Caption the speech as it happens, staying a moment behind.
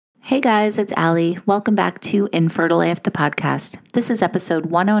Hey guys, it's Allie. Welcome back to Infertile AF, the podcast. This is episode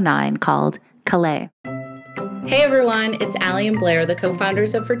 109 called Calais. Hey everyone, it's Allie and Blair, the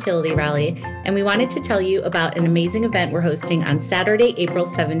co-founders of Fertility Rally, and we wanted to tell you about an amazing event we're hosting on Saturday, April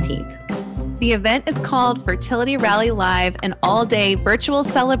 17th. The event is called Fertility Rally Live, an all-day virtual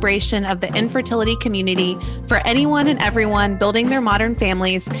celebration of the infertility community for anyone and everyone building their modern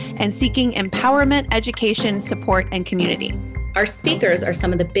families and seeking empowerment, education, support, and community. Our speakers are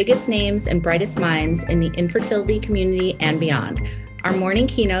some of the biggest names and brightest minds in the infertility community and beyond. Our morning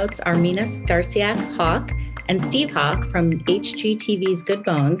keynotes are Mina Starsiak-Hawk and Steve Hawk from HGTV's Good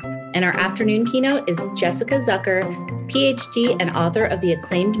Bones, and our afternoon keynote is Jessica Zucker, PhD and author of the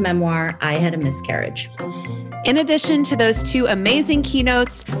acclaimed memoir, I Had a Miscarriage. In addition to those two amazing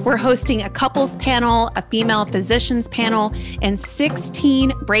keynotes, we're hosting a couples panel, a female physicians panel, and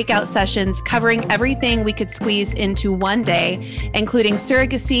 16 breakout sessions covering everything we could squeeze into one day, including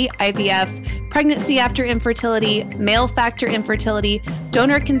surrogacy, IVF, pregnancy after infertility, male factor infertility,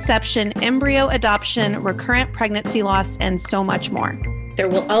 donor conception, embryo adoption, recurrent pregnancy loss, and so much more. There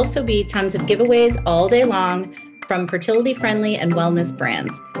will also be tons of giveaways all day long from fertility-friendly and wellness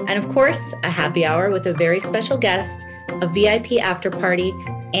brands. And of course, a happy hour with a very special guest, a VIP after party,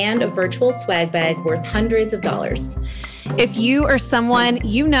 and a virtual swag bag worth hundreds of dollars. If you or someone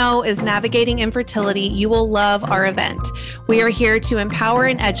you know is navigating infertility, you will love our event. We are here to empower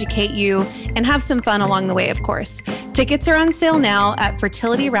and educate you and have some fun along the way, of course. Tickets are on sale now at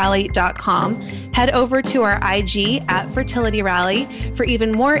fertilityrally.com. Head over to our IG at Fertility Rally for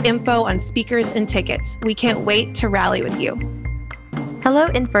even more info on speakers and tickets. We can't wait to rally with you. Hello,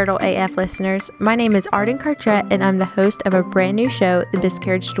 Infertile AF listeners. My name is Arden Cartrette, and I'm the host of a brand new show, the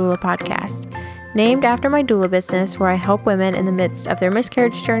Miscarriage Doula Podcast, named after my doula business, where I help women in the midst of their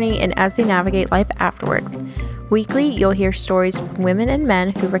miscarriage journey and as they navigate life afterward. Weekly, you'll hear stories from women and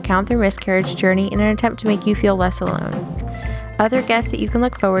men who recount their miscarriage journey in an attempt to make you feel less alone. Other guests that you can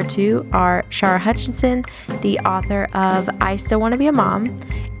look forward to are Shara Hutchinson, the author of I Still Want to Be a Mom,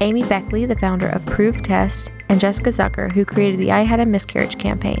 Amy Beckley, the founder of Proof Test, and Jessica Zucker, who created the I Had a Miscarriage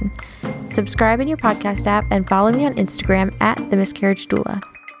campaign. Subscribe in your podcast app and follow me on Instagram at The Miscarriage Doula.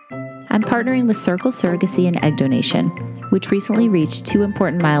 I'm partnering with Circle Surrogacy and Egg Donation, which recently reached two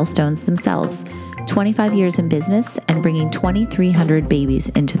important milestones themselves: 25 years in business and bringing 2,300 babies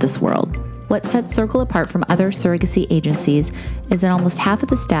into this world. What sets Circle apart from other surrogacy agencies is that almost half of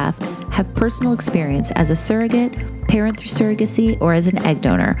the staff have personal experience as a surrogate, parent through surrogacy, or as an egg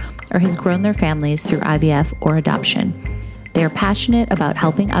donor, or has grown their families through IVF or adoption. They are passionate about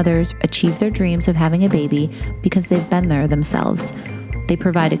helping others achieve their dreams of having a baby because they've been there themselves. They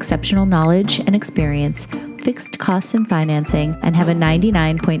provide exceptional knowledge and experience, fixed costs and financing, and have a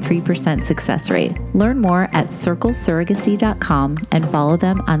 99.3% success rate. Learn more at circlesurrogacy.com and follow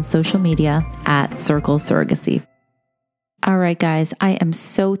them on social media at Circle Surrogacy. All right, guys, I am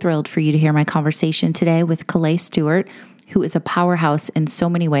so thrilled for you to hear my conversation today with Calais Stewart, who is a powerhouse in so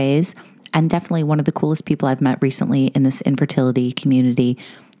many ways and definitely one of the coolest people I've met recently in this infertility community.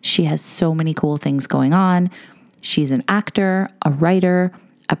 She has so many cool things going on. She's an actor, a writer,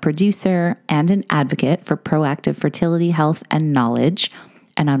 a producer, and an advocate for proactive fertility, health, and knowledge.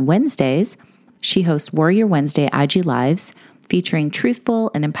 And on Wednesdays, she hosts Warrior Wednesday IG Lives, featuring truthful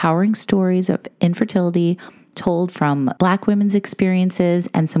and empowering stories of infertility told from Black women's experiences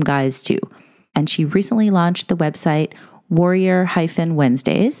and some guys too. And she recently launched the website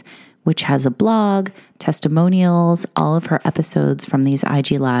Warrior-Wednesdays, which has a blog, testimonials, all of her episodes from these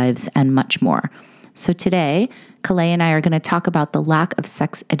IG Lives, and much more. So today, Calais and I are going to talk about the lack of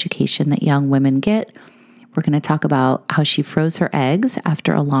sex education that young women get. We're going to talk about how she froze her eggs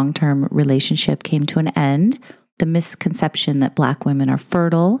after a long-term relationship came to an end, the misconception that Black women are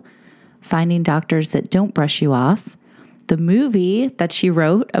fertile, finding doctors that don't brush you off, the movie that she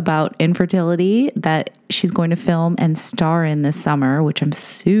wrote about infertility that she's going to film and star in this summer, which I'm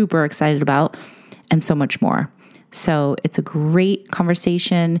super excited about, and so much more. So it's a great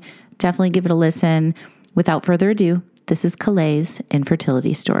conversation. Definitely give it a listen. Without further ado, this is Calais'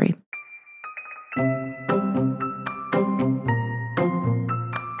 infertility story.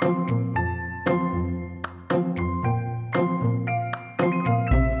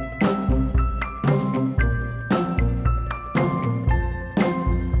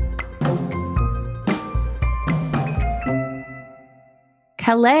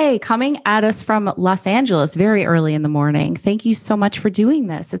 Calais, coming at us from Los Angeles very early in the morning. Thank you so much for doing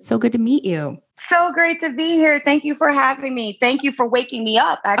this. It's so good to meet you. So great to be here. Thank you for having me. Thank you for waking me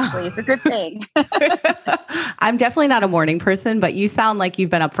up, actually. It's a good thing. I'm definitely not a morning person, but you sound like you've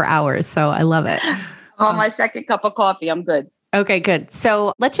been up for hours, so I love it. On my second cup of coffee, I'm good. Okay, good.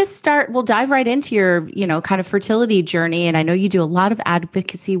 So let's just start. We'll dive right into your, kind of fertility journey. And I know you do a lot of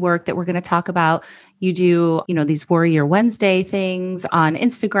advocacy work that we're going to talk about. You do, these Warrior Wednesday things on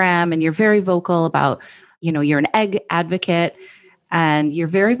Instagram, and you're very vocal about, you're an egg advocate and you're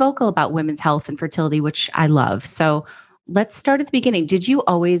very vocal about women's health and fertility, which I love. So let's start at the beginning. Did you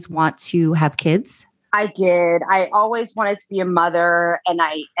always want to have kids? I did. I always wanted to be a mother, and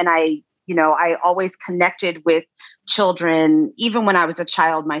I always connected with children. Even when I was a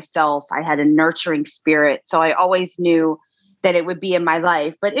child myself, I had a nurturing spirit. So I always knew that it would be in my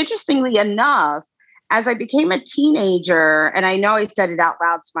life. But interestingly enough, as I became a teenager, and I know I said it out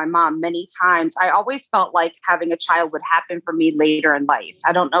loud to my mom many times, I always felt like having a child would happen for me later in life.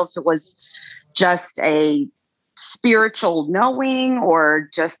 I don't know if it was just a spiritual knowing or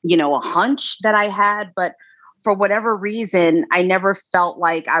just, a hunch that I had, but for whatever reason, I never felt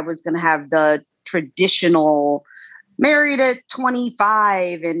like I was going to have the traditional married at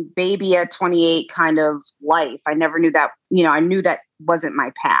 25 and baby at 28 kind of life. I never knew that, I knew that wasn't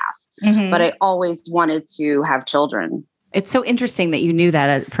my path, but I always wanted to have children. It's so interesting that you knew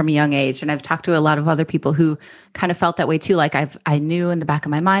that from a young age. And I've talked to a lot of other people who kind of felt that way too. Like I knew in the back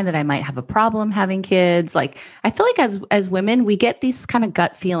of my mind that I might have a problem having kids. Like, I feel like as women, we get these kind of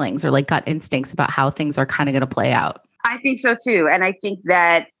gut feelings or like gut instincts about how things are kind of going to play out. I think so too. And I think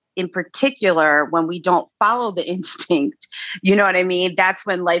that in particular, when we don't follow the instinct, you know what I mean? That's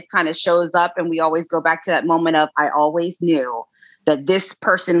when life kind of shows up, and we always go back to that moment of, I always knew that this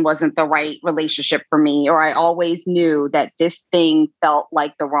person wasn't the right relationship for me, or I always knew that this thing felt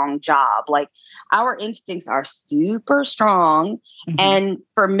like the wrong job. Like, our instincts are super strong. And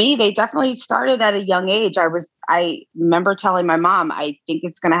for me, they definitely started at a young age. I remember telling my mom, I think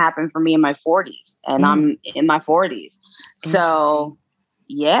it's going to happen for me in my 40s, and I'm in my 40s. So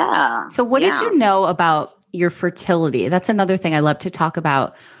yeah. So what did you know about your fertility? That's another thing I love to talk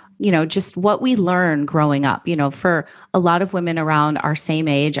about. Just what we learn growing up, for a lot of women around our same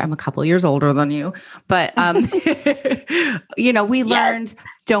age. I'm a couple years older than you, but, we learned,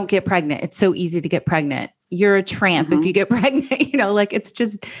 don't get pregnant. It's so easy to get pregnant. You're a tramp if you get pregnant,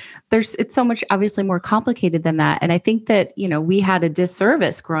 it's so much obviously more complicated than that. And I think that, we had a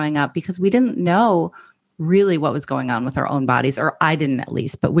disservice growing up because we didn't know really what was going on with our own bodies, or I didn't at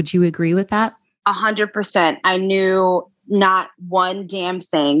least, but would you agree with that? 100%. I knew not one damn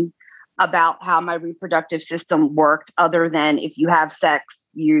thing about how my reproductive system worked, other than if you have sex,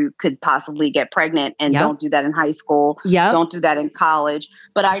 you could possibly get pregnant, and don't do that in high school. Don't do that in college.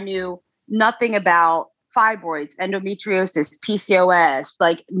 But I knew nothing about fibroids, endometriosis, PCOS,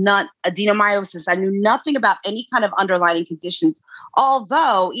 adenomyosis. I knew nothing about any kind of underlying conditions.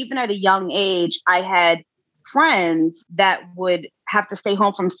 Although even at a young age, I had friends that would have to stay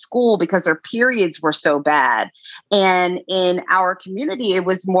home from school because their periods were so bad. And in our community, it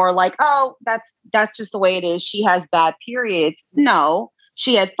was more like, oh, that's just the way it is. She has bad periods. No,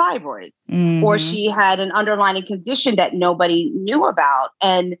 she had fibroids, or she had an underlying condition that nobody knew about.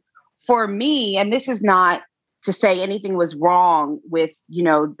 And for me, and this is not to say anything was wrong with,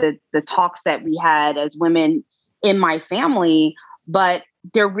 the talks that we had as women in my family, but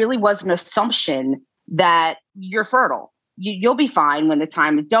there really was an assumption that you're fertile. You'll be fine when the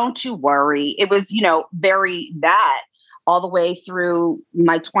time is. Don't you worry. It was, very that all the way through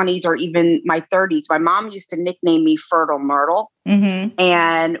my 20s or even my 30s. My mom used to nickname me Fertile Myrtle,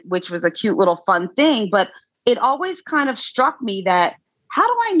 and which was a cute little fun thing. But it always kind of struck me that, how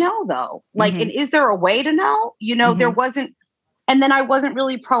do I know though? Like, and is there a way to know? There wasn't. And then I wasn't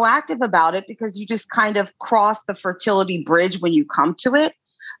really proactive about it, because you just kind of cross the fertility bridge when you come to it.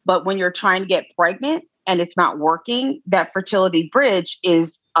 But when you're trying to get pregnant and it's not working, that fertility bridge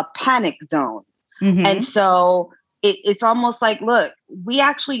is a panic zone. And so it's almost like, look, we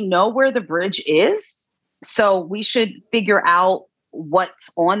actually know where the bridge is. So we should figure out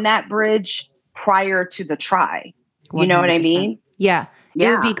what's on that bridge prior to the try. You 100%. Know what I mean? Yeah. It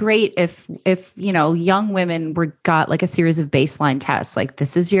would be great if young women got like a series of baseline tests. Like,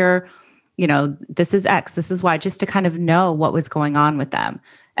 this is your, this is X, this is Y, just to kind of know what was going on with them.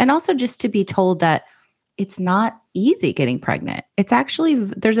 And also just to be told that it's not easy getting pregnant. It's actually,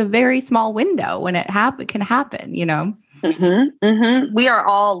 there's a very small window when it can happen, We are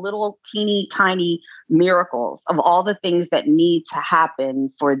all little teeny tiny miracles of all the things that need to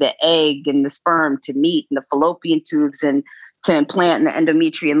happen for the egg and the sperm to meet, and the fallopian tubes, and to implant in the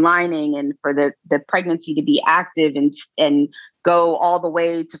endometrium lining, and for the pregnancy to be active and go all the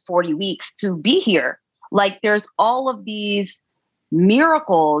way to 40 weeks to be here. Like, there's all of these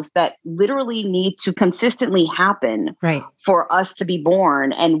miracles that literally need to consistently happen for us to be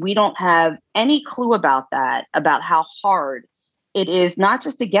born. And we don't have any clue about that, about how hard it is not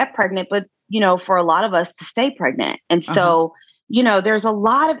just to get pregnant, but, for a lot of us to stay pregnant. And so, there's a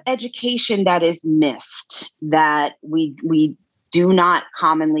lot of education that is missed that we do not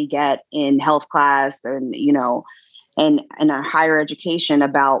commonly get in health class and, and our higher education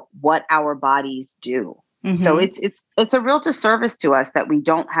about what our bodies do. So it's a real disservice to us that we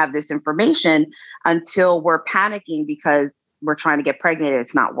don't have this information until we're panicking because we're trying to get pregnant and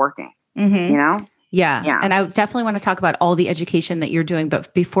it's not working, Yeah. And I definitely want to talk about all the education that you're doing.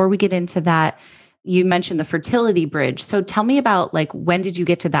 But before we get into that, you mentioned the fertility bridge. So tell me about when did you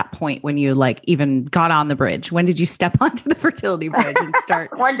get to that point when you even got on the bridge? When did you step onto the fertility bridge and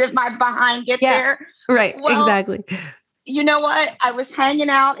start? When did my behind get there? Right. Well, exactly. You know what? I was hanging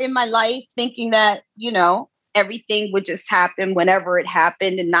out in my life thinking that, everything would just happen whenever it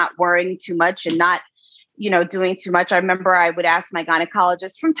happened and not worrying too much and not, doing too much. I remember I would ask my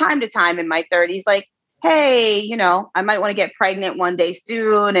gynecologist from time to time in my 30s, hey, I might want to get pregnant one day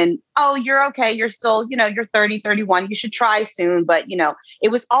soon. And, oh, you're okay. You're still, you're 30, 31. You should try soon. But,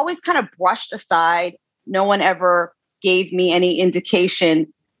 it was always kind of brushed aside. No one ever gave me any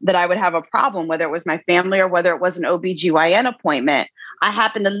indication that I would have a problem, whether it was my family or whether it was an OBGYN appointment. I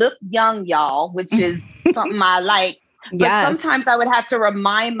happen to look young, y'all, which is something I like. But sometimes I would have to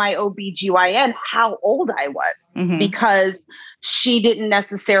remind my OBGYN how old I was because she didn't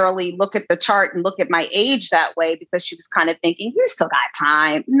necessarily look at the chart and look at my age that way because she was kind of thinking, you still got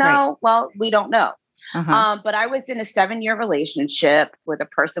time. No, well, we don't know. But I was in a 7-year relationship with a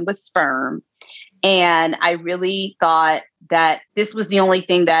person with sperm. And I really thought that this was the only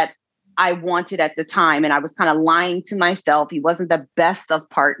thing that I wanted at the time. And I was kind of lying to myself. He wasn't the best of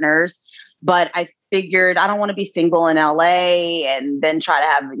partners, but I figured I don't want to be single in LA and then try to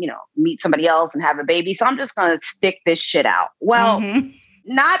have, meet somebody else and have a baby. So I'm just going to stick this shit out. Well,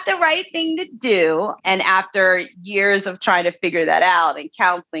 not the right thing to do. And after years of trying to figure that out and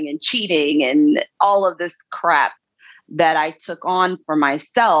counseling and cheating and all of this crap that I took on for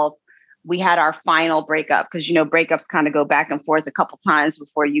myself, we had our final breakup because, breakups kind of go back and forth a couple times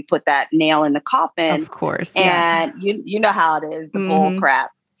before you put that nail in the coffin. Of course. And you know how it is, the bull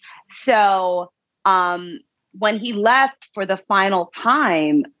crap. So when he left for the final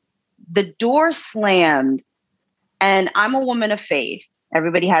time, the door slammed and I'm a woman of faith.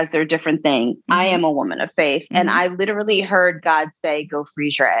 Everybody has their different thing. I am a woman of faith. And I literally heard God say, go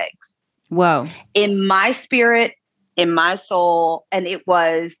freeze your eggs. Whoa. In my spirit, in my soul. And it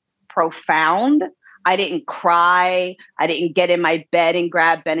was profound. I didn't cry. I didn't get in my bed and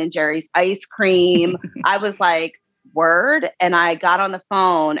grab Ben & Jerry's ice cream. I was like, word. And I got on the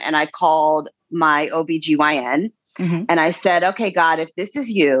phone and I called my OBGYN and I said, okay, God, if this is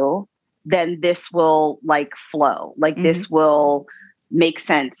you, then this will flow. This will make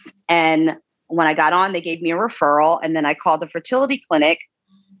sense. And when I got on, they gave me a referral and then I called the fertility clinic,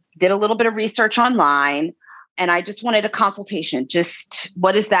 did a little bit of research online. And I just wanted a consultation. Just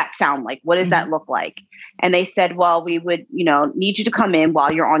what does that sound like? What does that look like? And they said, well, we would, need you to come in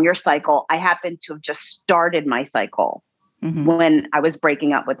while you're on your cycle. I happened to have just started my cycle when I was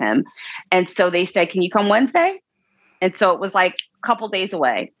breaking up with him. And so they said, can you come Wednesday? And so it was a couple days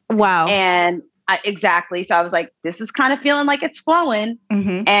away. Wow. And exactly. So I was like, this is kind of feeling like it's flowing.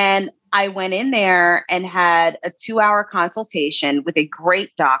 And I went in there and had a 2-hour consultation with a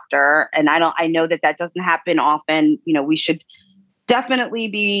great doctor. And I know that doesn't happen often. We should definitely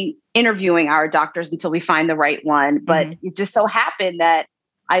be interviewing our doctors until we find the right one. But it just so happened that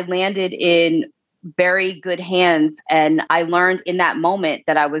I landed in very good hands. And I learned in that moment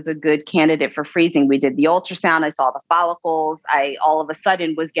that I was a good candidate for freezing. We did the ultrasound. I saw the follicles. I all of a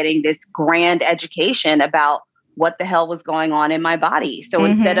sudden was getting this grand education about what the hell was going on in my body. So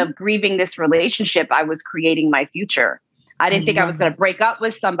instead of grieving this relationship, I was creating my future. I didn't think I was going to break up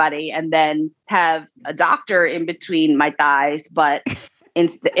with somebody and then have a doctor in between my thighs. But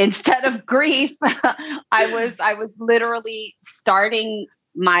instead of grief, I was literally starting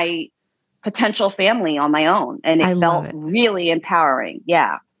my potential family on my own. And it felt really empowering.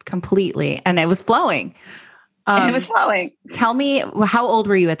 Yeah. Completely. And it was flowing. Tell me, how old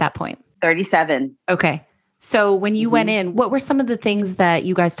were you at that point? 37. Okay. So when you went in, what were some of the things that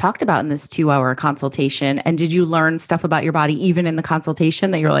you guys talked about in this 2-hour consultation? And did you learn stuff about your body even in the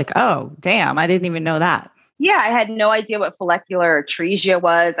consultation that you're like, oh, damn, I didn't even know that? Yeah, I had no idea what follicular atresia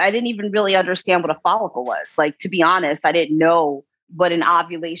was. I didn't even really understand what a follicle was. To be honest, I didn't know what an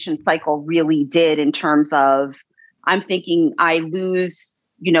ovulation cycle really did in terms of, I'm thinking I lose,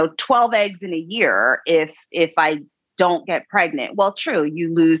 12 eggs in a year if I don't get pregnant. Well, true,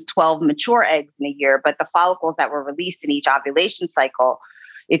 you lose 12 mature eggs in a year, but the follicles that were released in each ovulation cycle,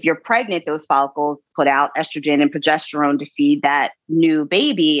 if you're pregnant, those follicles put out estrogen and progesterone to feed that new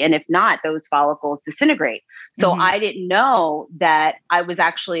baby. And if not, those follicles disintegrate. So I didn't know that I was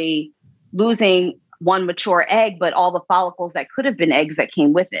actually losing one mature egg, but all the follicles that could have been eggs that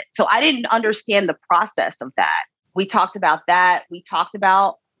came with it. So I didn't understand the process of that. We talked about that. We talked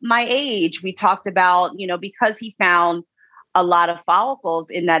about my age. We talked about, because he found a lot of follicles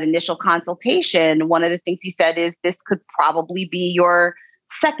in that initial consultation, one of the things he said is this could probably be your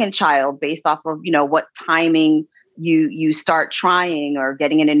second child based off of, what timing you start trying or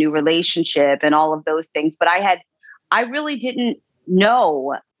getting in a new relationship and all of those things. But I really didn't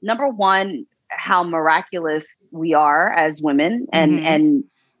know, number one, how miraculous we are as women and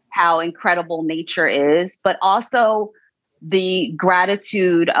how incredible nature is, but also the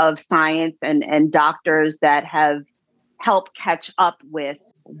gratitude of science and doctors that have helped catch up with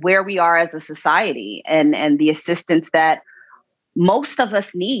where we are as a society and the assistance that most of us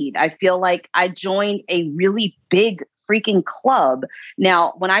need. I feel like I joined a really big freaking club.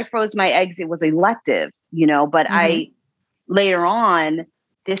 Now, when I froze my eggs, it was elective, but later on,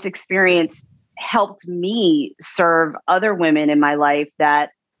 this experience helped me serve other women in my life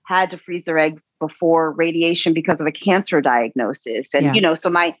that had to freeze their eggs before radiation because of a cancer diagnosis. And, so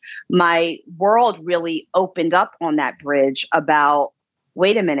my world really opened up on that bridge about,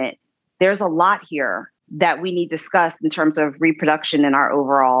 wait a minute, there's a lot here that we need discussed in terms of reproduction and our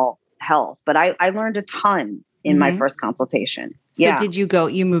overall health. But I learned a ton in my first consultation. So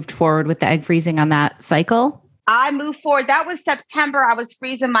you moved forward with the egg freezing on that cycle? I moved forward. That was September. I was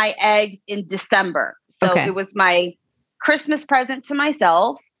freezing my eggs in December. So it was my Christmas present to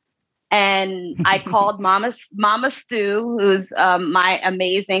myself. And I called Mama Stu, who's my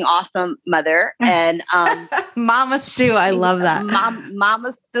amazing, awesome mother. And Mama Stu, I love that.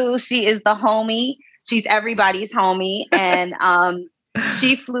 Mama Stu, she is the homie. She's everybody's homie. And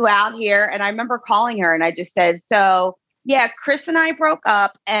she flew out here. And I remember calling her and I just said, so yeah, Chris and I broke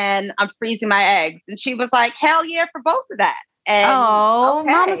up and I'm freezing my eggs. And she was like, hell yeah, for both of that. And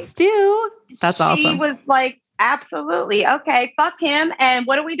Mama Stu. That's awesome. She was like, absolutely. Okay, fuck him. And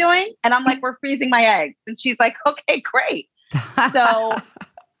what are we doing? And I'm like, we're freezing my eggs. And she's like, okay, great. So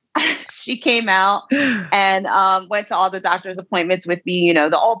she came out and went to all the doctor's appointments with me,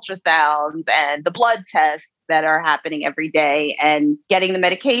 the ultrasounds and the blood tests that are happening every day and getting the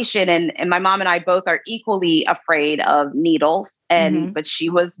medication. And my mom and I both are equally afraid of needles. But she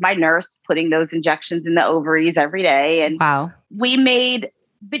was my nurse putting those injections in the ovaries every day. And we made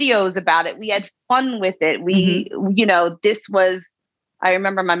videos about it. We had fun with it. I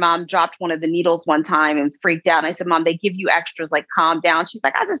remember my mom dropped one of the needles one time and freaked out. And I said, Mom, they give you extras, like calm down. She's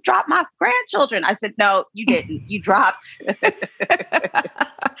like, I just dropped my grandchildren. I said, no, you didn't. You dropped.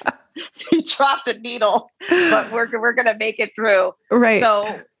 You dropped a needle, but we're going to make it through. Right.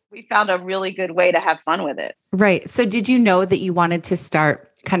 So we found a really good way to have fun with it. Right. So did you know that you wanted to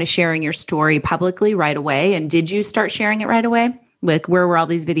start kind of sharing your story publicly right away? And did you start sharing it right away? Like, where were all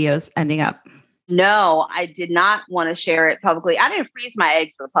these videos ending up? No, I did not want to share it publicly. I didn't freeze my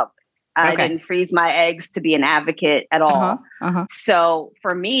eggs for the public. I didn't freeze my eggs to be an advocate at all. So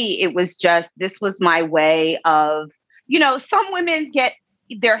for me, it was just, this was my way of, some women get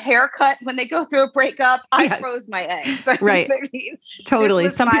their hair cut when they go through a breakup. I froze my eggs. Right. I mean, totally.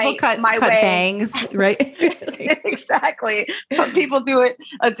 Some people cut bangs, right? Exactly. Some people do it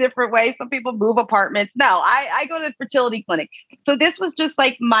a different way. Some people move apartments. No, I go to the fertility clinic. So this was just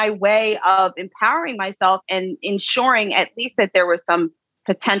like my way of empowering myself and ensuring at least that there was some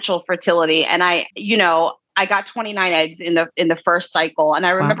potential fertility. And I got 29 eggs in the first cycle. And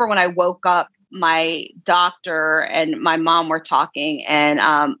I remember when I woke up, my doctor and my mom were talking, and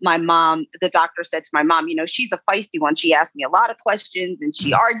the doctor said to my mom, she's a feisty one. She asked me a lot of questions and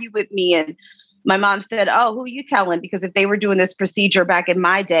she argued with me. And my mom said, oh, who are you telling? Because if they were doing this procedure back in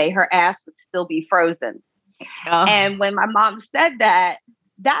my day, her ass would still be frozen. Oh. And when my mom said that,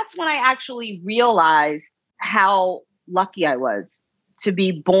 that's when I actually realized how lucky I was to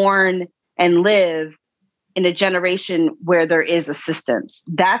be born and live in a generation where there is assistance.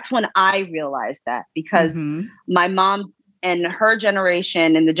 That's when I realized that, because my mom and her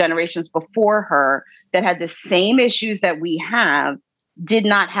generation and the generations before her that had the same issues that we have did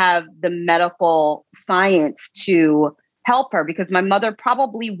not have the medical science to help her, because my mother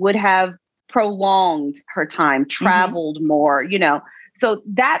probably would have prolonged her time, traveled more, So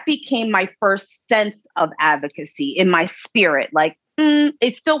that became my first sense of advocacy in my spirit. Like,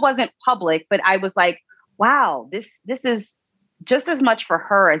 it still wasn't public, but I was like, wow, this is just as much for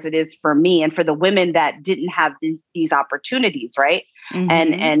her as it is for me, and for the women that didn't have these opportunities, right?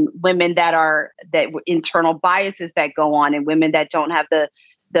 And women that internal biases that go on, and women that don't have the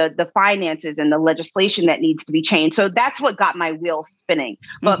the finances and the legislation that needs to be changed. So that's what got my wheels spinning.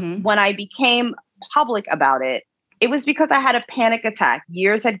 But when I became public about it, it was because I had a panic attack.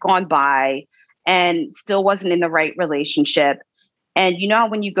 Years had gone by and still wasn't in the right relationship. And you know,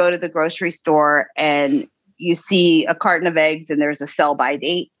 when you go to the grocery store and you see a carton of eggs and there's a sell by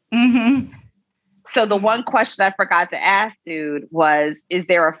date. So the one question I forgot to ask, dude, was, is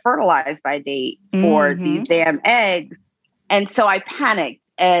there a fertilize by date for these damn eggs? And so I panicked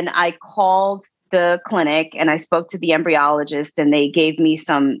and I called the clinic and I spoke to the embryologist, and they gave me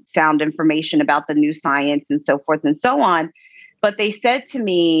some sound information about the new science and so forth and so on. But they said to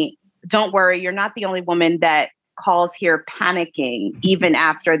me, don't worry, you're not the only woman that calls here panicking, even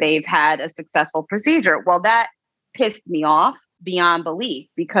after they've had a successful procedure. Well, that pissed me off beyond belief,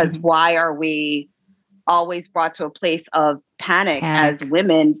 because why are we always brought to a place of panic as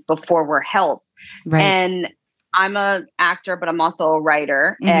women before we're helped? Right. And I'm an actor, but I'm also a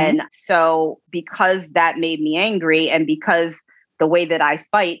writer. And so because that made me angry, and because the way that I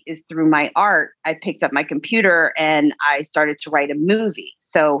fight is through my art, I picked up my computer and I started to write a movie.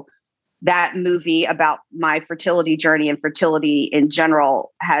 So that movie about my fertility journey and fertility in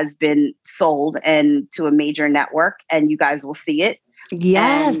general has been sold and to a major network, and you guys will see it.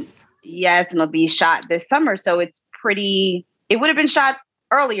 Yes. And it'll be shot this summer. So it would have been shot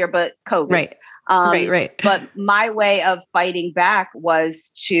earlier, but COVID. Right. Right. But my way of fighting back was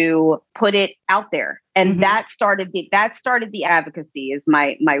to put it out there. And that started the advocacy, is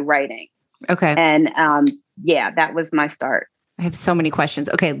my writing. Okay. And that was my start. I have so many questions.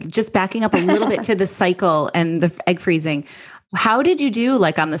 Okay. Just backing up a little bit to the cycle and the egg freezing. How did you do,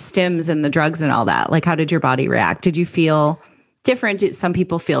 like, on the stims and the drugs and all that? Like, how did your body react? Did you feel different? Did some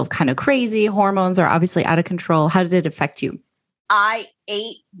people feel kind of crazy? Hormones are obviously out of control. How did it affect you? I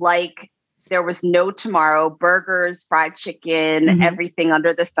ate like there was no tomorrow. Burgers, fried chicken, everything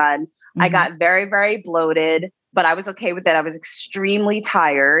under the sun. I got very, very bloated, but I was okay with that. I was extremely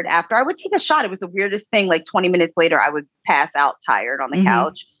tired. After I would take a shot, it was the weirdest thing. Like 20 minutes later, I would pass out tired on the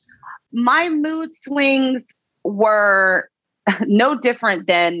couch. My mood swings were no different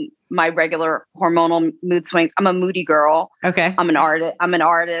than my regular hormonal mood swings. I'm a moody girl. Okay. I'm an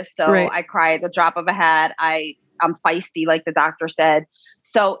artist. So I cry at the drop of a hat. I'm feisty, like the doctor said.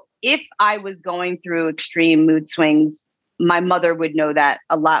 So if I was going through extreme mood swings, my mother would know that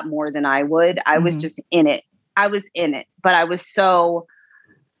a lot more than I would. I was just in it. But I was so,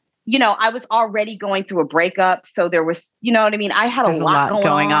 I was already going through a breakup. So there was, you know what I mean? I had a lot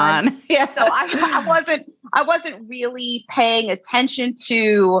going on. Yeah. So I wasn't really paying attention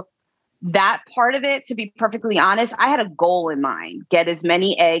to that part of it, to be perfectly honest. I had a goal in mind: get as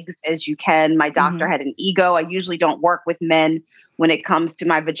many eggs as you can. My doctor had an ego. I usually don't work with men when it comes to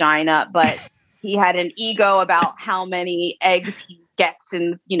my vagina, but he had an ego about how many eggs he gets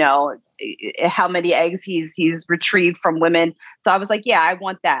and, how many eggs he's retrieved from women. So I was like, yeah, I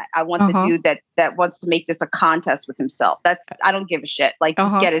want that. I want the dude that wants to make this a contest with himself. I don't give a shit. Like,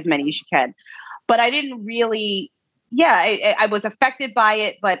 just get as many as you can. But I didn't really, I was affected by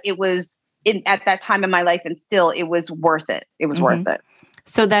it, but it was at that time in my life, and still it was worth it. It was worth it.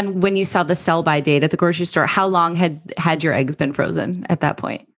 So then when you saw the sell by date at the grocery store, how long had your eggs been frozen at that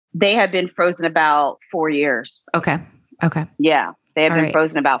point? They had been frozen about 4 years. Okay. Yeah. They had been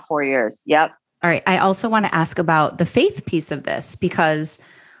frozen about 4 years. Yep. All right. I also want to ask about the faith piece of this, because,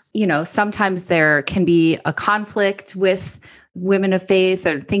 sometimes there can be a conflict with women of faith,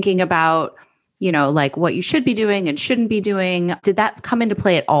 or thinking about, like what you should be doing and shouldn't be doing. Did that come into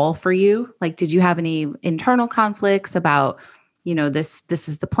play at all for you? Like, did you have any internal conflicts about, this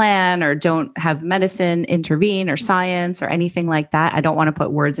is the plan, or don't have medicine intervene, or science, or anything like that? I don't want to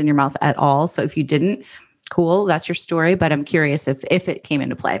put words in your mouth at all. So if you didn't, cool, that's your story. But I'm curious if it came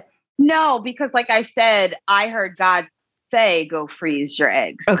into play. No, because like I said, I heard God say, go freeze your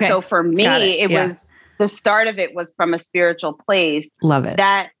eggs. Okay. So for me, it was, the start of it was from a spiritual place. Love it.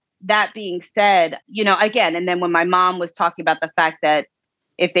 That being said, again, and then when my mom was talking about the fact that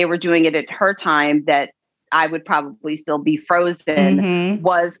if they were doing it at her time, that I would probably still be frozen,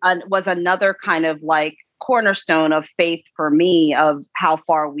 was another kind of like cornerstone of faith for me, of how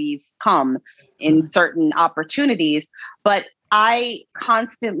far we've come in certain opportunities. But I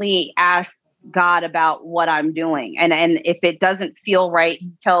constantly ask God about what I'm doing. And if it doesn't feel right,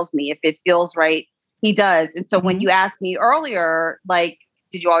 he tells me. If it feels right, he does. And so when you asked me earlier, like,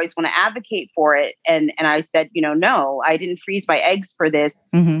 did you always want to advocate for it? And I said, no, I didn't freeze my eggs for this.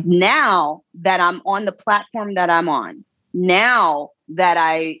 Now that I'm on the platform that I'm on, now that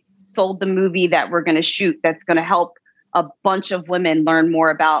I sold the movie that we're going to shoot, that's going to help a bunch of women learn more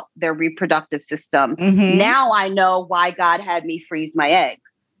about their reproductive system. Now I know why God had me freeze my eggs.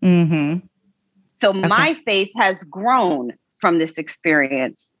 Mm-hmm. So my faith has grown from this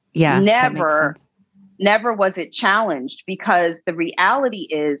experience. Yeah. Never was it challenged, because the reality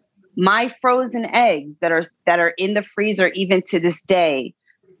is my frozen eggs that are in the freezer even to this day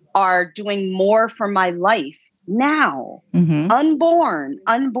are doing more for my life now, unborn,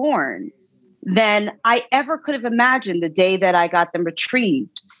 than I ever could have imagined the day that I got them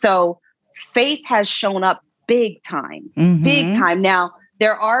retrieved. So faith has shown up big time. Now,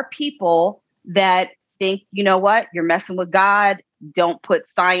 there are people that think, you know what, you're messing with God. Don't put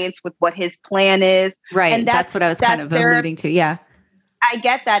science with what his plan is. Right. And that's what I was kind of alluding to. Yeah. I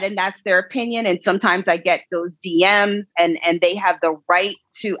get that. And that's their opinion. And sometimes I get those DMs, and they have the right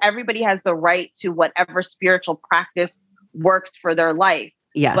to, everybody has the right to whatever spiritual practice works for their life.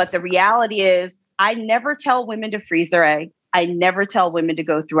 Yes. But the reality is, I never tell women to freeze their eggs. I never tell women to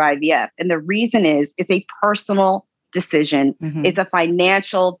go through IVF. And the reason is, it's a personal decision. It's a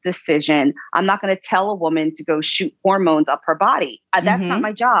financial decision. I'm not going to tell a woman to go shoot hormones up her body. That's not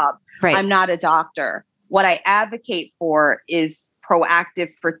my job. Right. I'm not a doctor. What I advocate for is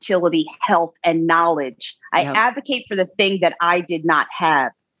proactive fertility, health, and knowledge. I advocate for the thing that I did not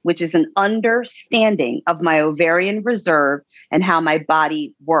have, which is an understanding of my ovarian reserve and how my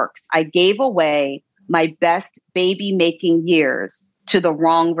body works. I gave away my best baby making years to the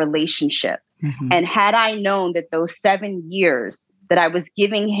wrong relationship. And had I known that those 7 years that I was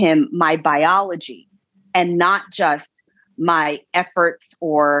giving him my biology and not just my efforts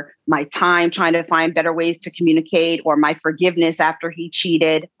or my time trying to find better ways to communicate or my forgiveness after he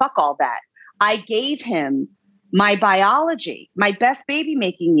cheated, fuck all that. I gave him my biology, my best baby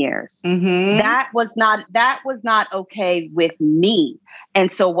making years. That was not okay with me.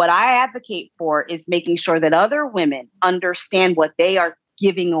 And so what I advocate for is making sure that other women understand what they are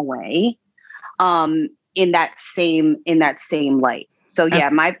giving away in that same light. So yeah,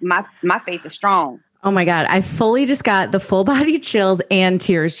 my faith is strong. Oh my God. I fully just got the full body chills and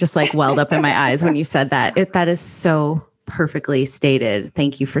tears just like welled up in my eyes when you said that. That is so perfectly stated.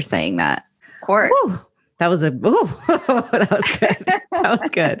 Thank you for saying that. Of course. Woo. That was that was good. That was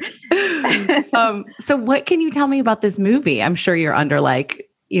good. So what can you tell me about this movie? I'm sure you're under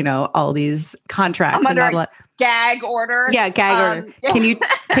all these contracts. I'm under a gag order. Yeah, gag order.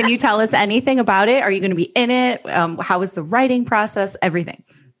 Can you tell us anything about it? Are you going to be in it? How was the writing process? Everything.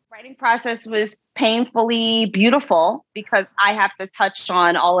 Writing process was painfully beautiful, because I have to touch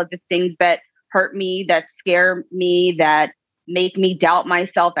on all of the things that hurt me, that scare me, that make me doubt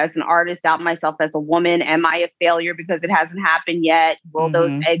myself as an artist, doubt myself as a woman. Am I a failure because it hasn't happened yet? Will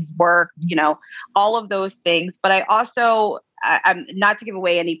those eggs work? All of those things. But I also, I'm not to give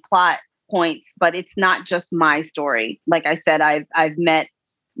away any plot points, but it's not just my story. Like I said, I've met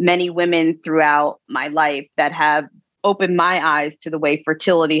many women throughout my life that have opened my eyes to the way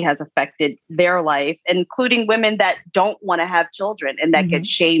fertility has affected their life, including women that don't want to have children and that get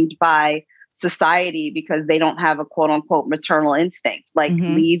shamed by society because they don't have a quote unquote maternal instinct. Like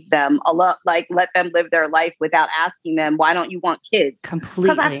leave them alone, like let them live their life without asking them, why don't you want kids?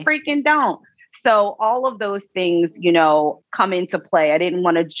 Completely. Because I freaking don't. So all of those things, come into play. I didn't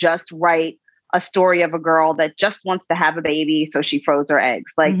want to just write a story of a girl that just wants to have a baby, so she froze her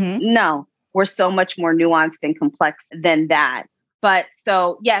eggs. Like, no, we're so much more nuanced and complex than that. But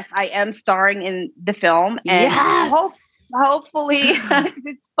so, yes, I am starring in the film, and hopefully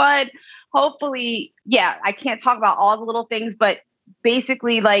it's fun. Hopefully, yeah, I can't talk about all the little things, but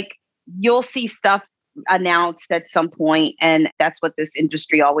basically, like, you'll see stuff announced at some point, and that's what this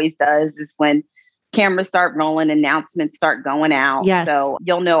industry always does, is when cameras start rolling, announcements start going out. Yes. So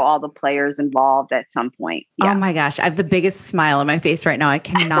you'll know all the players involved at some point. Yeah. Oh my gosh. I have the biggest smile on my face right now. I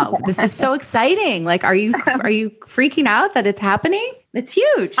cannot. This is so exciting. Like, are you freaking out that it's happening? It's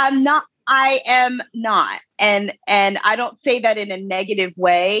huge. I am not. And I don't say that in a negative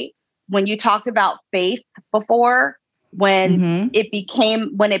way. When you talked about faith before, when it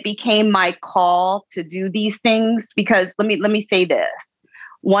became my call to do these things, because let me say this.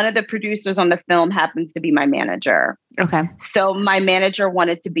 One of the producers on the film happens to be my manager. Okay. So my manager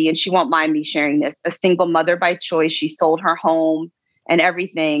wanted to be, and she won't mind me sharing this, a single mother by choice. She sold her home and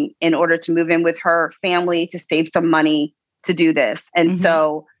everything in order to move in with her family to save some money to do this. And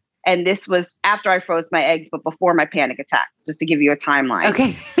so, and this was after I froze my eggs, but before my panic attack, just to give you a timeline.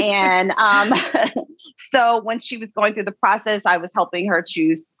 Okay. And so when she was going through the process, I was helping her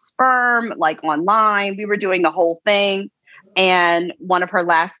choose sperm, like online. We were doing the whole thing. And one of her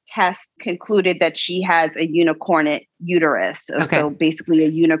last tests concluded that she has a unicornate uterus. Okay. So basically a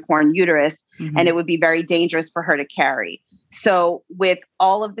unicorn uterus, and it would be very dangerous for her to carry. So with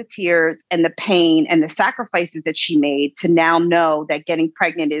all of the tears and the pain and the sacrifices that she made to now know that getting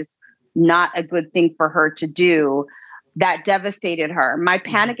pregnant is not a good thing for her to do, that devastated her. My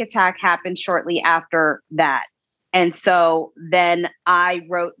panic attack happened shortly after that. And so then I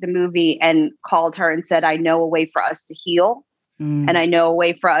wrote the movie and called her and said, I know a way for us to heal. And I know a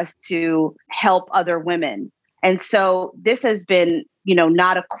way for us to help other women. And so this has been,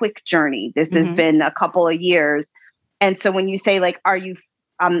 not a quick journey. This has been a couple of years. And so when you say like, are you,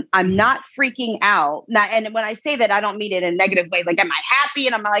 I'm not freaking out. Now, and when I say that, I don't mean it in a negative way. Like, am I happy?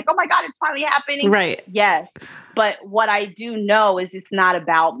 And I'm like, oh my God, it's finally happening. Right. Yes. But what I do know is it's not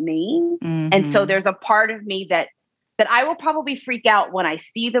about me. And so there's a part of me that I will probably freak out when I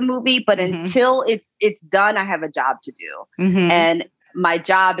see the movie, but until it's done, I have a job to do. And my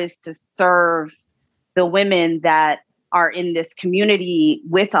job is to serve the women that are in this community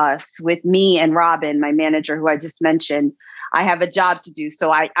with us, with me and Robin, my manager, who I just mentioned. I have a job to do.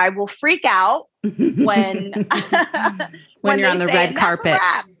 So I will freak out when you're on the red carpet.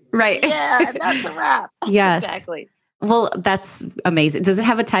 Right. Yeah, that's a wrap. Yes. Exactly. Well, that's amazing. Does it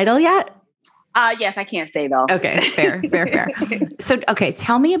have a title yet? Yes, I can't say though. Okay, fair. So, okay,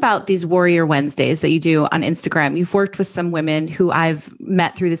 tell me about these Warrior Wednesdays that you do on Instagram. You've worked with some women who I've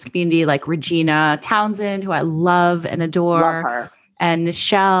met through this community, like Regina Townsend, who I love and adore. Love her. And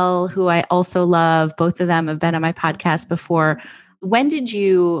Nichelle, who I also love. Both of them have been on my podcast before. When did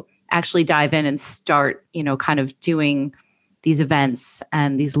you actually dive in and start, kind of doing these events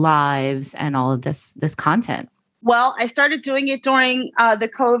and these lives and all of this content? Well, I started doing it during the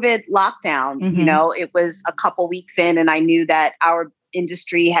COVID lockdown. It was a couple weeks in and I knew that our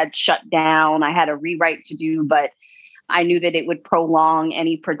industry had shut down. I had a rewrite to do, but I knew that it would prolong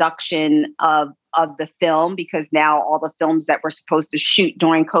any production of the film because now all the films that were supposed to shoot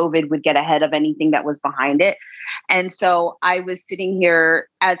during COVID would get ahead of anything that was behind it. And so I was sitting here,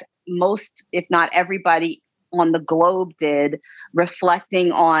 as most, if not everybody on the globe did,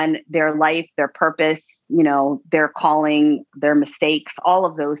 reflecting on their life, their purpose, their calling, their mistakes, all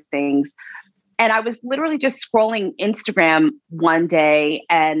of those things. And I was literally just scrolling Instagram one day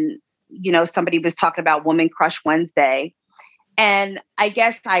and, somebody was talking about Woman Crush Wednesday. And I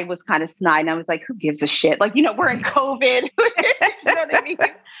guess I was kind of snide and I was like, who gives a shit? Like, we're in COVID. You know what I mean?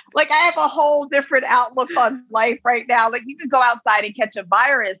 Like, I have a whole different outlook on life right now. Like, you could go outside and catch a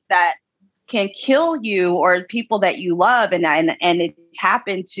virus that can kill you or people that you love. And it's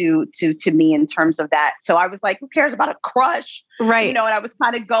happened to me in terms of that. So I was like, who cares about a crush? Right. And I was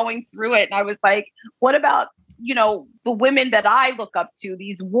kind of going through it and I was like, what about, the women that I look up to,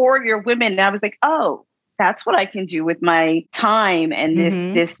 these warrior women? And I was like, oh, that's what I can do with my time and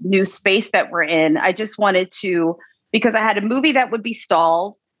this new space that we're in. I just wanted to, because I had a movie that would be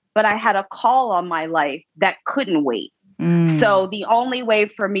stalled, but I had a call on my life that couldn't wait. So the only way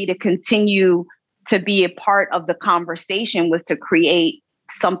for me to continue to be a part of the conversation was to create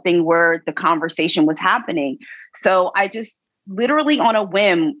something where the conversation was happening. So I just literally on a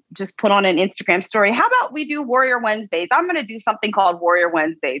whim, just put on an Instagram story. How about we do Warrior Wednesdays? I'm going to do something called Warrior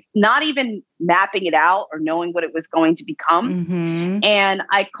Wednesdays, not even mapping it out or knowing what it was going to become. And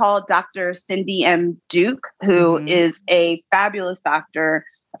I called Dr. Cindy M. Duke, who is a fabulous doctor,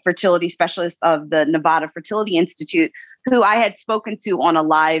 a fertility specialist of the Nevada Fertility Institute, who I had spoken to on a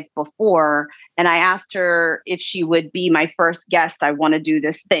live before. And I asked her if she would be my first guest. I want to do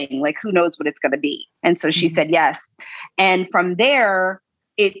this thing. Like, who knows what it's going to be? And so she said yes. And from there,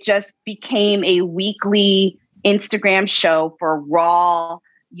 it just became a weekly Instagram show for raw,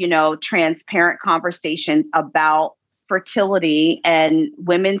 transparent conversations about fertility and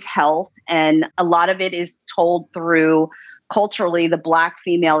women's health. And a lot of it is told through culturally the Black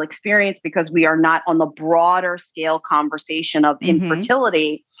female experience because we are not on the broader scale conversation of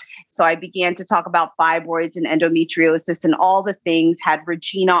infertility. So I began to talk about fibroids and endometriosis and all the things, had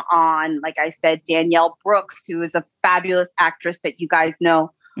Regina on, like I said, Danielle Brooks, who is a fabulous actress that you guys know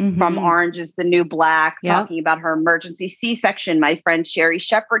from Orange is the New Black, talking about her emergency C-section. My friend Sherry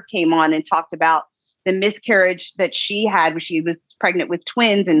Shepard came on and talked about the miscarriage that she had when she was pregnant with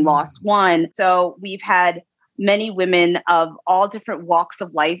twins and lost one. So we've had many women of all different walks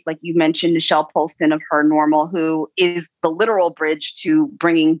of life, like you mentioned, Nichelle Polston of Her Normal, who is the literal bridge to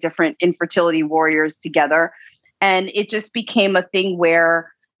bringing different infertility warriors together. And it just became a thing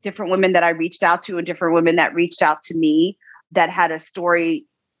where different women that I reached out to and different women that reached out to me that had a story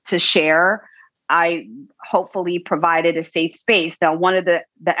to share, I hopefully provided a safe space. Now, one of the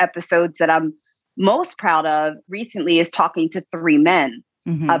episodes that I'm most proud of recently is talking to 3 men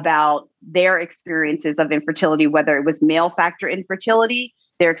about their experiences of infertility, whether it was male factor infertility,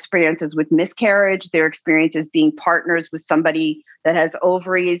 their experiences with miscarriage, their experiences being partners with somebody that has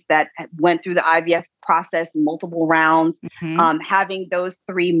ovaries that went through the IVF process in multiple rounds, having those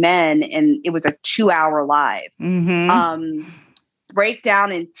 3 men, and it was a 2-hour live, break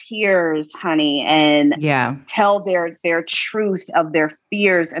down in tears, honey, and tell their truth of their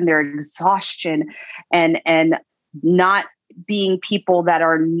fears and their exhaustion, and not being people that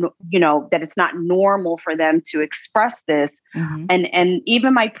are, that it's not normal for them to express this. And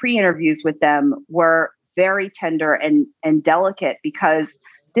even my pre-interviews with them were very tender and delicate, because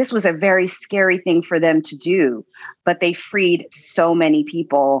this was a very scary thing for them to do, but they freed so many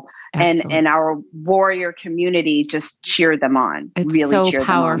people. And our warrior community just cheered them on. It's really so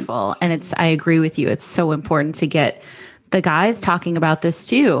powerful. And I agree with you. It's so important to get the guys talking about this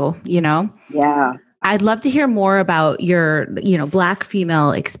too, Yeah. I'd love to hear more about your, Black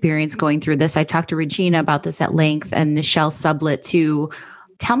female experience going through this. I talked to Regina about this at length, and Nichelle Sublett too.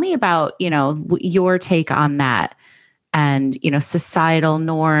 Tell me about, your take on that, and, societal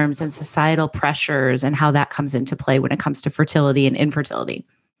norms and societal pressures, and how that comes into play when it comes to fertility and infertility.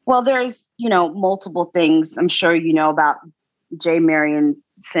 Well, there's, multiple things. I'm sure you know about J. Marion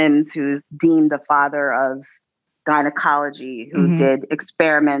Sims, who's deemed the father of gynecology, who did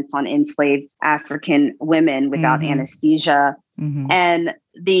experiments on enslaved African women without anesthesia, and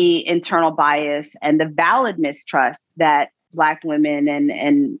the internal bias and the valid mistrust that Black women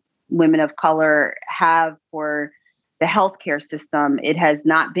and women of color have for the healthcare system. It has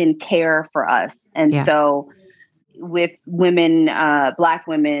not been care for us. And so with women, Black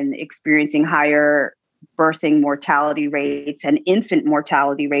women experiencing higher birthing mortality rates and infant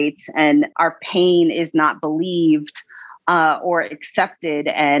mortality rates, and our pain is not believed or accepted,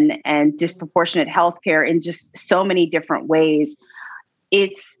 and disproportionate healthcare in just so many different ways.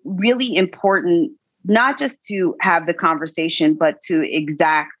 It's really important not just to have the conversation, but to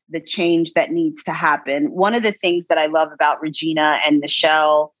exact the change that needs to happen. One of the things that I love about Regina and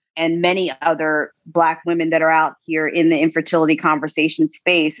Nichelle and many other Black women that are out here in the infertility conversation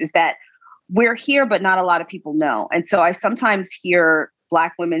space is that we're here, but not a lot of people know. And so I sometimes hear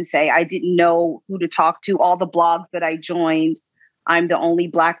Black women say, I didn't know who to talk to. All the blogs that I joined, I'm the only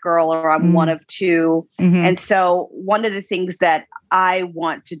Black girl, or I'm one of 2. And so one of the things that I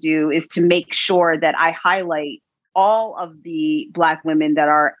want to do is to make sure that I highlight all of the Black women that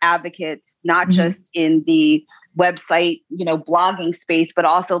are advocates, not just in the website, blogging space, but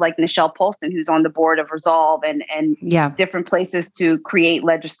also like Nichelle Polston, who's on the board of Resolve and different places to create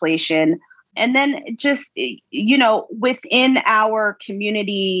legislation. And then just, within our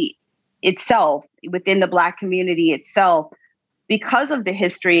community itself, within the Black community itself, because of the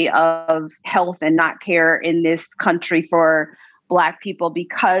history of health and not care in this country for Black people,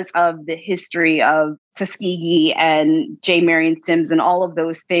 because of the history of Tuskegee and J. Marion Sims and all of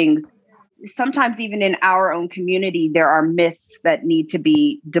those things, sometimes even in our own community, there are myths that need to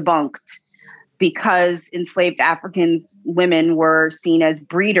be debunked, because enslaved Africans, women were seen as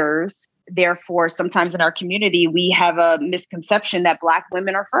breeders. Therefore, sometimes in our community, we have a misconception that Black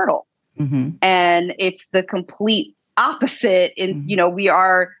women are fertile. And it's the complete opposite. And, we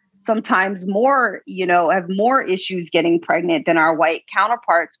are sometimes more, have more issues getting pregnant than our white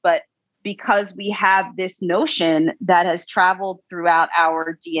counterparts. But because we have this notion that has traveled throughout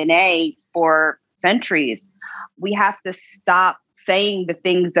our DNA for centuries, we have to stop saying the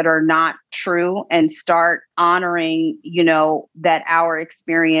things that are not true and start honoring, that our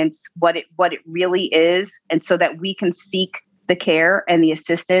experience, what it really is. And so that we can seek the care and the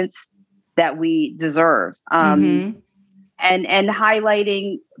assistance that we deserve. And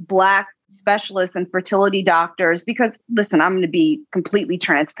highlighting Black specialists and fertility doctors, because listen, I'm going to be completely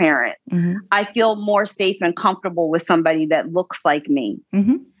transparent. I feel more safe and comfortable with somebody that looks like me.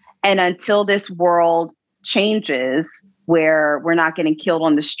 And until this world changes, where we're not getting killed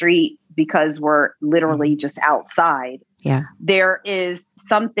on the street because we're literally just outside, there is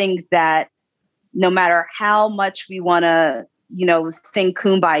some things that no matter how much we want to, sing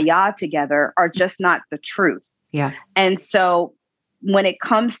Kumbaya together, are just not the truth. And so when it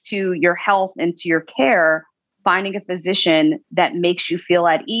comes to your health and to your care, finding a physician that makes you feel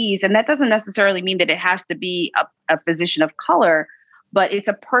at ease. And that doesn't necessarily mean that it has to be a physician of color, but it's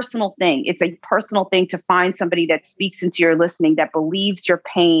a personal thing. It's a personal thing to find somebody that speaks into your listening, that believes your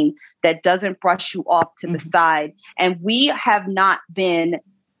pain, that doesn't brush you off to the side. And we have not been,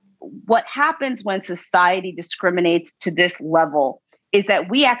 what happens when society discriminates to this level is that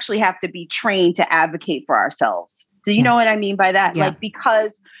we actually have to be trained to advocate for ourselves. Do you know what I mean by that? Like,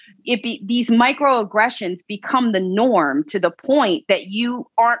 because these microaggressions become the norm to the point that you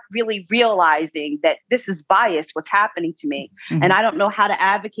aren't really realizing that this is bias, what's happening to me. Mm-hmm. And I don't know how to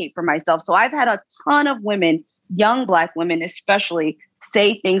advocate for myself. So I've had a ton of women, young Black women especially,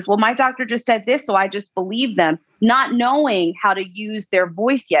 say things, well, my doctor just said this, so I just believe them, not knowing how to use their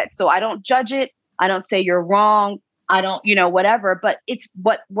voice yet. So I don't judge it. I don't say you're wrong. I don't, whatever. But it's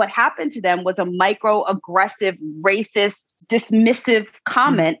what happened to them was a microaggressive, racist, dismissive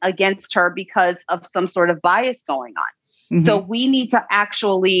comment against her because of some sort of bias going on. Mm-hmm. So we need to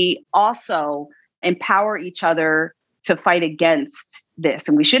actually also empower each other to fight against this.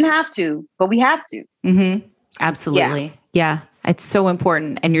 And we shouldn't have to, but we have to. Mm-hmm. Absolutely. Yeah. It's so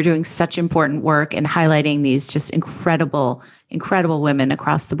important. And you're doing such important work and highlighting these just incredible women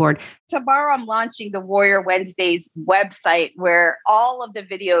across the board. Tomorrow, I'm launching the Warrior Wednesdays website where all of the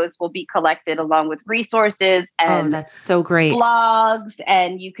videos will be collected along with resources and that's so great. Blogs,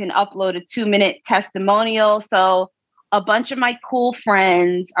 and you can upload a 2-minute testimonial. So a bunch of my cool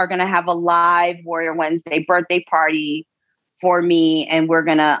friends are going to have a live Warrior Wednesday birthday party for me, and we're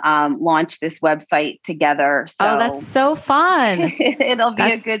going to launch this website together. So that's so fun. It'll be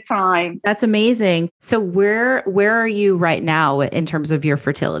a good time. That's amazing. So where are you right now in terms of your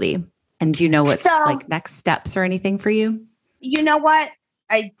fertility? And do you know what's like next steps or anything for you? You know what?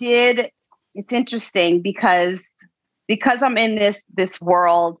 I did. It's interesting because I'm in this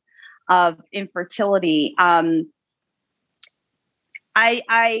world of infertility.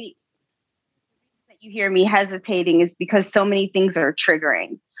 You hear me hesitating is because so many things are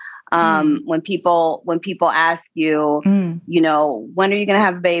triggering. When people ask you, when are you going to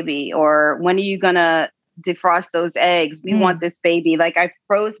have a baby, or when are you going to defrost those eggs? We want this baby. Like, I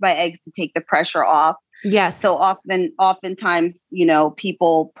froze my eggs to take the pressure off. Yes. So oftentimes,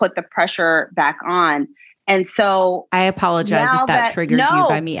 people put the pressure back on. And so I apologize if that triggered you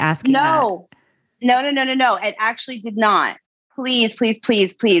by me asking that. No. It actually did not. Please.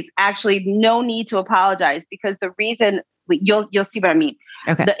 Actually, no need to apologize, because the reason you'll see what I mean.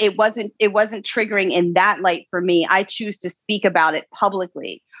 Okay. It wasn't triggering in that light for me. I choose to speak about it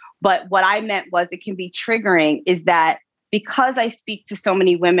publicly. But what I meant was, it can be triggering is that because I speak to so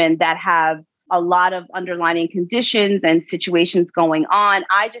many women that have a lot of underlying conditions and situations going on,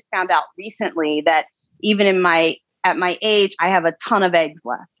 I just found out recently that even at my age, I have a ton of eggs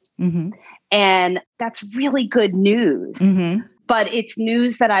left. Mm-hmm. And that's really good news. Mm-hmm. But it's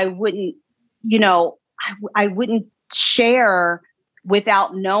news that I wouldn't, I wouldn't share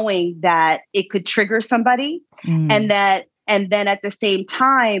without knowing that it could trigger somebody. Mm. And then at the same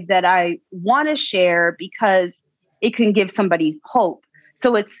time that I want to share because it can give somebody hope.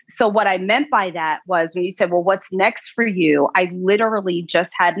 So what I meant by that was, when you said, well, what's next for you? I literally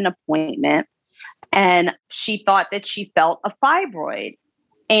just had an appointment, and she thought that she felt a fibroid.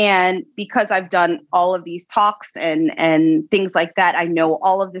 And because I've done all of these talks and things like that, I know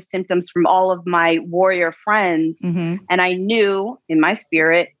all of the symptoms from all of my warrior friends. Mm-hmm. And I knew in my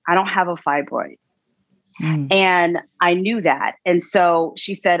spirit, I don't have a fibroid. Mm. And I knew that. And so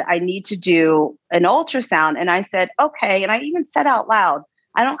she said, I need to do an ultrasound. And I said, okay. And I even said out loud,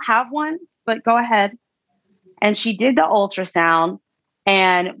 I don't have one, but go ahead. And she did the ultrasound.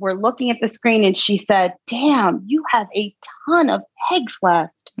 And we're looking at the screen, and she said, damn, you have a ton of eggs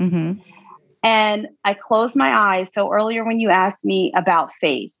left. Mm-hmm. And I closed my eyes. So earlier, when you asked me about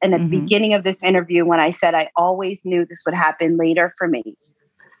faith, and at the beginning of this interview, when I said I always knew this would happen later for me,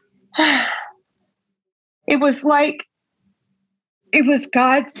 it was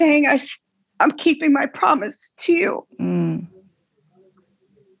God saying, I'm keeping my promise to you. Mm.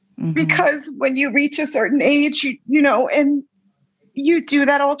 Mm-hmm. Because when you reach a certain age, and you do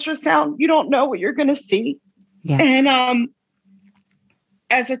that ultrasound, you don't know what you're going to see. Yeah. And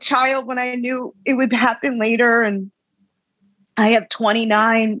as a child, when I knew it would happen later, and I have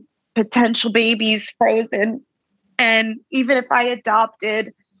 29 potential babies frozen. And even if I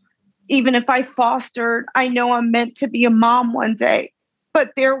adopted, even if I fostered, I know I'm meant to be a mom one day.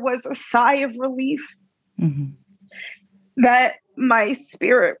 But there was a sigh of relief that my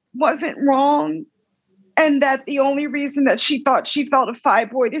spirit wasn't wrong. And that the only reason that she thought she felt a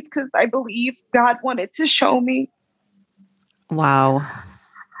fibroid is because I believe God wanted to show me. Wow.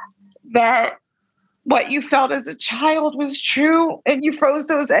 That what you felt as a child was true, and you froze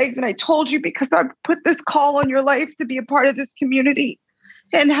those eggs. And I told you because I put this call on your life to be a part of this community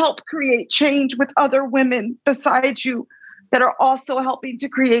and help create change with other women besides you that are also helping to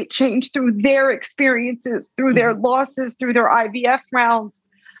create change through their experiences, through their losses, through their IVF rounds,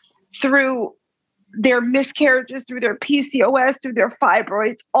 through their miscarriages, through their PCOS, through their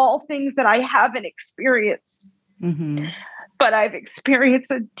fibroids, all things that I haven't experienced. Mm-hmm. but I've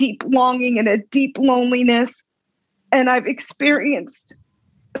experienced a deep longing and a deep loneliness. And I've experienced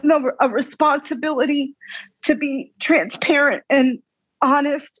a responsibility to be transparent and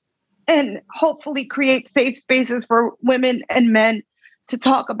honest and hopefully create safe spaces for women and men to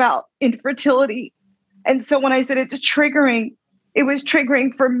talk about infertility. And so when I said it's triggering, it was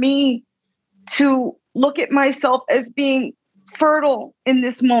triggering for me to look at myself as being fertile in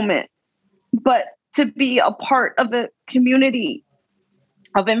this moment, but to be a part of a community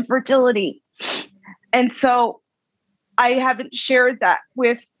of infertility. And so I haven't shared that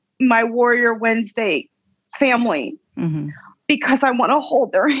with my Warrior Wednesday family because I want to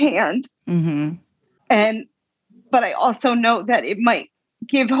hold their hand. But I also know that it might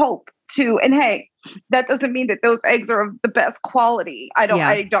give hope to, and hey, that doesn't mean that those eggs are of the best quality. I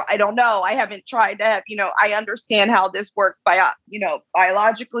don't know. I haven't tried to have, I understand how this works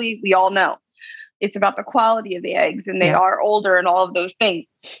biologically. We all know it's about the quality of the eggs, and they are older and all of those things.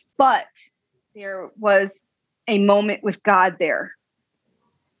 But there was a moment with God there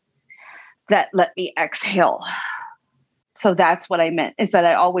that let me exhale. So that's what I meant, is that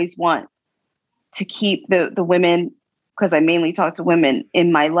I always want to keep the women, because I mainly talk to women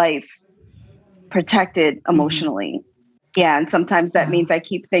in my life, protected emotionally. Yeah. And sometimes that means I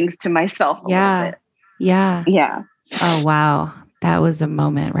keep things to myself a little bit. Yeah. Oh, wow. That was a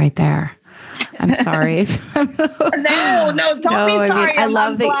moment right there. I'm sorry. No, don't be sorry.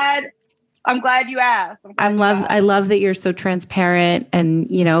 I'm glad you asked. I love that you're so transparent and,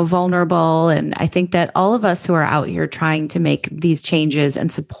 vulnerable. And I think that all of us who are out here trying to make these changes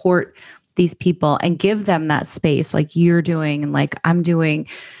and support these people and give them that space like you're doing and like I'm doing,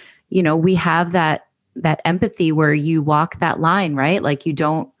 we have that empathy where you walk that line, right? Like you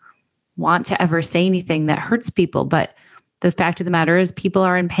don't want to ever say anything that hurts people, but the fact of the matter is people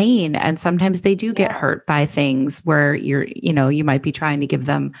are in pain, and sometimes they do get hurt by things where you might be trying to give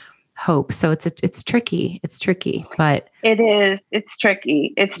them hope. So it's tricky. It's tricky, but it is. It's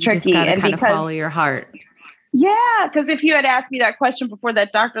tricky. It's tricky. You just gotta kind of follow your heart. Yeah, because if you had asked me that question before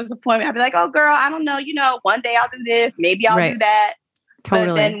that doctor's appointment, I'd be like, "Oh, girl, I don't know. One day I'll do this. Maybe I'll do that." Totally.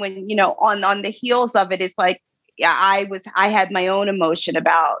 But then when on the heels of it, it's like, I had my own emotion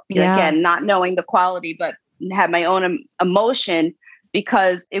about again not knowing the quality, but had my own emotion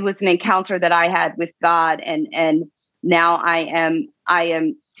because it was an encounter that I had with God, and now I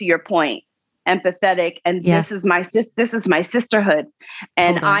am to your point, empathetic, and this is my sisterhood,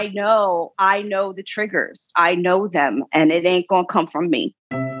 and totally. I know the triggers, I know them, and it ain't gonna come from me.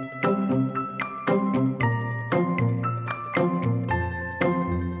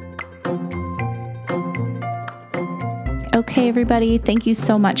 Okay, everybody, thank you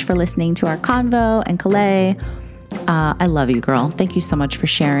so much for listening to our convo. And Calais, I love you, girl. Thank you so much for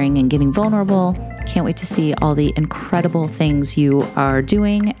sharing and getting vulnerable. Can't wait to see all the incredible things you are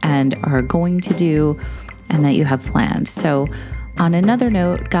doing and are going to do and that you have planned. So on another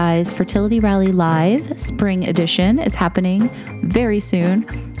note, guys, Fertility Rally Live Spring Edition is happening very soon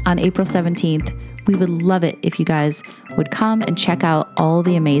on April 17th. We would love it if you guys would come and check out all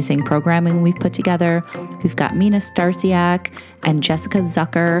the amazing programming we've put together. We've got Mina Starsiak and Jessica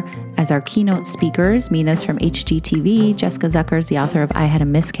Zucker as our keynote speakers. Mina's from HGTV. Jessica Zucker is the author of I Had a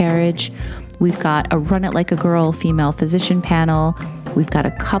Miscarriage. We've got a Run It Like a Girl female physician panel. We've got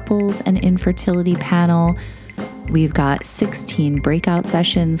a couples and infertility panel. We've got 16 breakout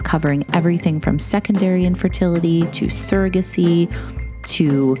sessions covering everything from secondary infertility to surrogacy,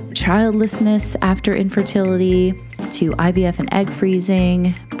 to childlessness after infertility, to IVF and egg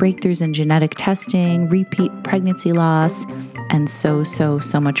freezing, breakthroughs in genetic testing, repeat pregnancy loss, and so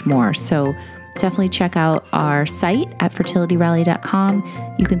much more. So definitely check out our site at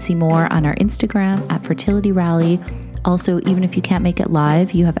fertilityrally.com. You can see more on our Instagram at fertilityrally. Also, even if you can't make it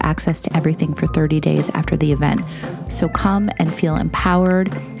live, you have access to everything for 30 days after the event. So come and feel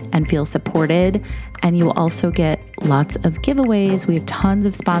empowered and feel supported. And you will also get lots of giveaways. We have tons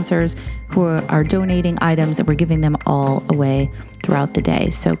of sponsors who are donating items, and we're giving them all away throughout the day.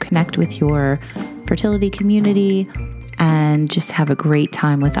 So connect with your fertility community and just have a great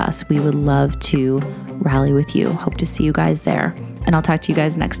time with us. We would love to rally with you. Hope to see you guys there. And I'll talk to you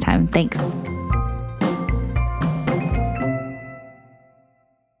guys next time. Thanks.